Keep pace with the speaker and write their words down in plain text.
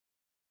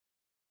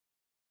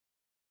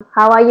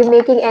How are you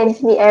making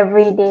ends meet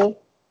every day?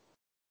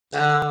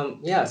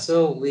 Yeah,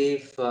 so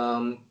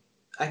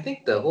I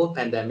think the whole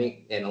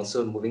pandemic and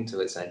also moving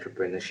towards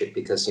entrepreneurship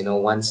because,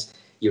 once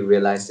you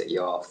realize that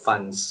your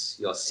funds,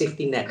 your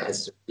safety net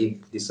has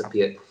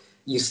disappeared,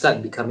 you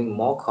start becoming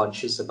more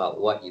conscious about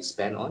what you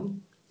spend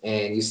on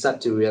and you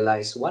start to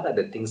realize what are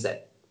the things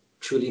that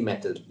truly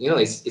matter.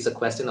 It's a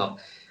question of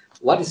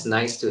what is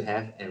nice to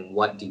have and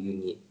what do you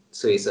need.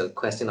 So it's a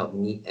question of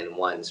need and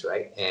wants,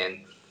 right?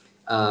 And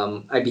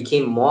I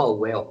became more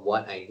aware of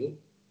what I need.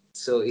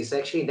 So it's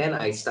actually then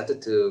I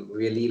started to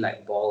really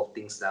like boil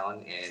things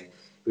down and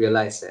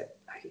realize that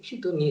I actually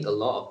don't need a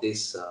lot of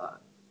this.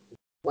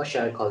 What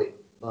shall I call it?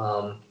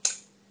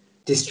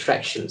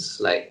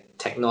 Distractions, like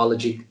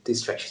technology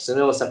distractions.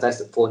 Sometimes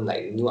the phone,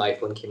 like the new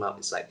iPhone came out,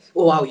 it's like,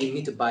 oh wow, you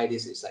need to buy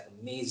this. It's like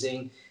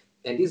amazing.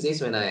 And these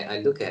days when I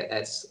look at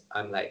ads,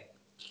 I'm like,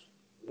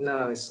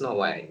 no, it's not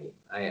what I need.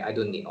 I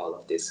don't need all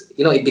of this.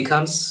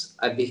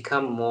 I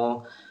become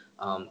more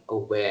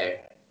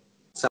aware,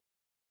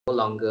 no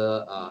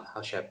longer,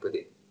 how should I put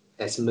it,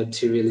 as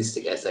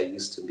materialistic as I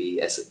used to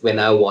be as when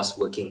I was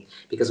working.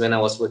 Because when I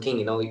was working,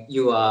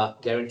 you are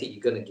guaranteed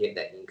you're gonna get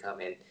that income,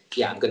 and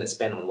yeah, I'm gonna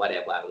spend on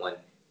whatever I want,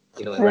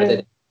 rather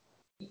Mm,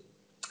 than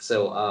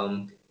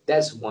so.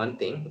 That's one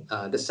thing.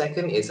 The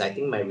second is I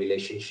think my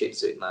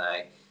relationships with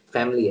my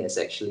family has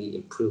actually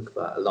improved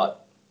a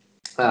lot.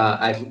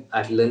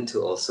 I've learned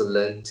to also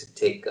learn to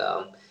take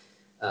uh,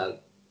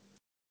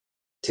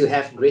 to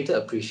have greater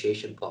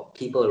appreciation for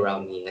people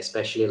around me,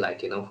 especially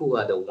like, who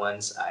are the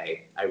ones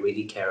I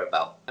really care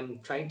about. I'm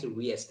trying to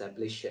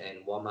reestablish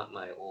and warm up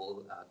my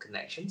old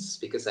connections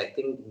because I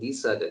think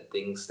these are the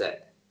things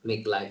that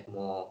make life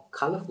more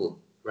colorful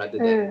rather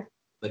than mm,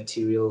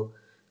 material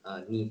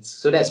needs.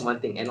 So that's one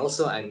thing. And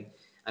also, I'm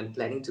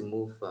planning to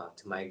move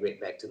to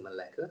migrate back to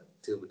Malacca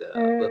to the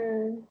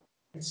mm,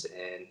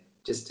 and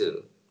just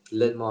to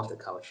learn more of the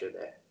culture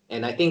there.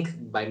 And I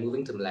think by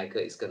moving to Malacca,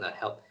 it's gonna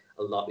help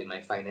a lot with my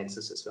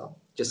finances as well.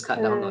 Just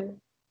cut down on mm,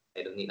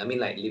 I don't need. I mean,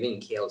 like living in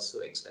KL is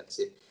so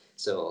expensive.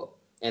 So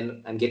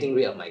and I'm getting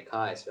rid of my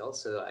car as well,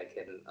 so I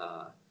can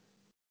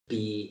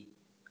be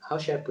how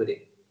should I put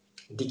it,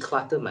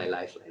 declutter my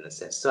life in a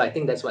sense. So I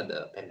think that's what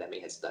the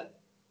pandemic has done,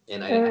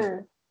 and I feel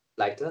mm.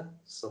 lighter,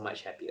 so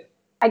much happier.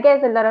 I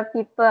guess a lot of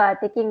people are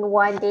taking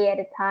one day at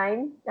a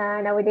time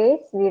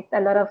nowadays with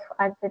a lot of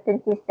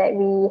uncertainties that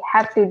we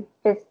have to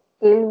just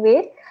deal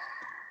with.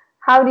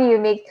 How do you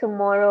make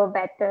tomorrow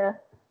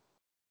better?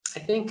 I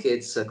think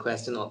it's a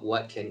question of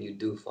what can you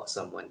do for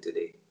someone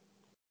today.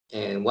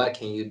 And what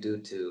can you do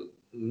to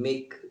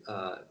make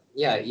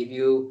yeah, if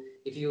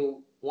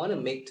you want to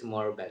make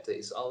tomorrow better,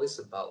 it's always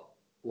about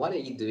what are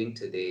you doing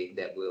today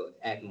that will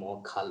add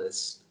more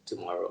colors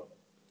tomorrow.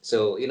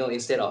 So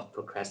instead of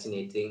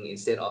procrastinating,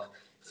 instead of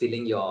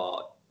filling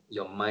your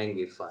mind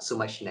with so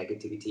much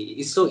negativity,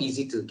 it's so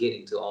easy to get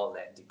into all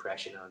that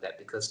depression and all that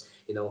because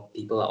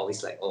people are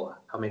always like, oh,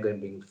 how am I going to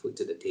bring food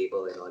to the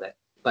table and all that.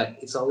 But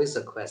it's always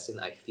a question,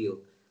 I feel,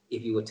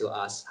 if you were to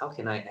ask, how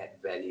can I add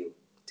value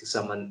to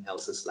someone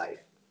else's life?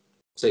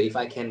 So if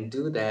I can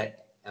do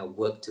that and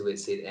work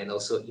towards it and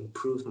also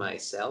improve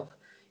myself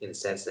in the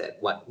sense that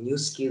what new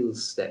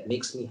skills that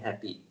makes me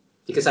happy.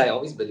 Because I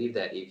always believe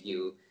that if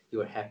you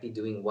are happy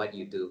doing what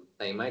you do,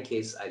 like in my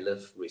case, I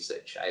love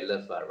research, I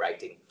love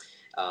writing.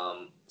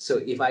 So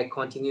if I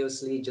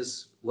continuously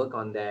just work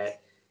on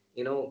that,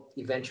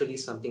 eventually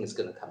something is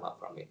going to come up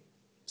from it.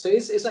 So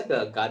it's like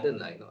a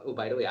garden. Oh,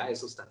 by the way, I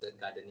also started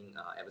gardening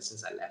ever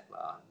since I left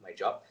my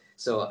job.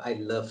 So I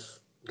love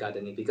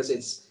gardening because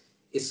it's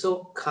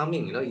so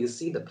calming. You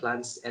see the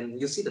plants and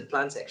you see the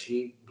plants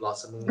actually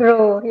blossoming,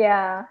 Grow,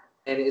 yeah.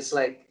 and it's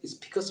like it's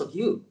because of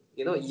you.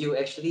 You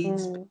actually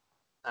spend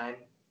Mm. time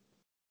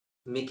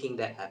making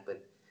that happen.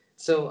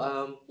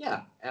 So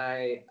yeah,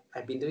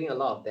 I've been doing a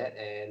lot of that,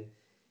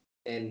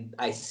 and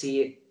I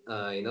see it,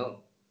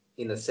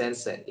 in a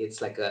sense that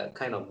it's like a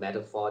kind of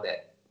metaphor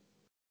that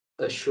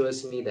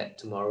assures me that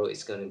tomorrow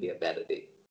is going to be a better day.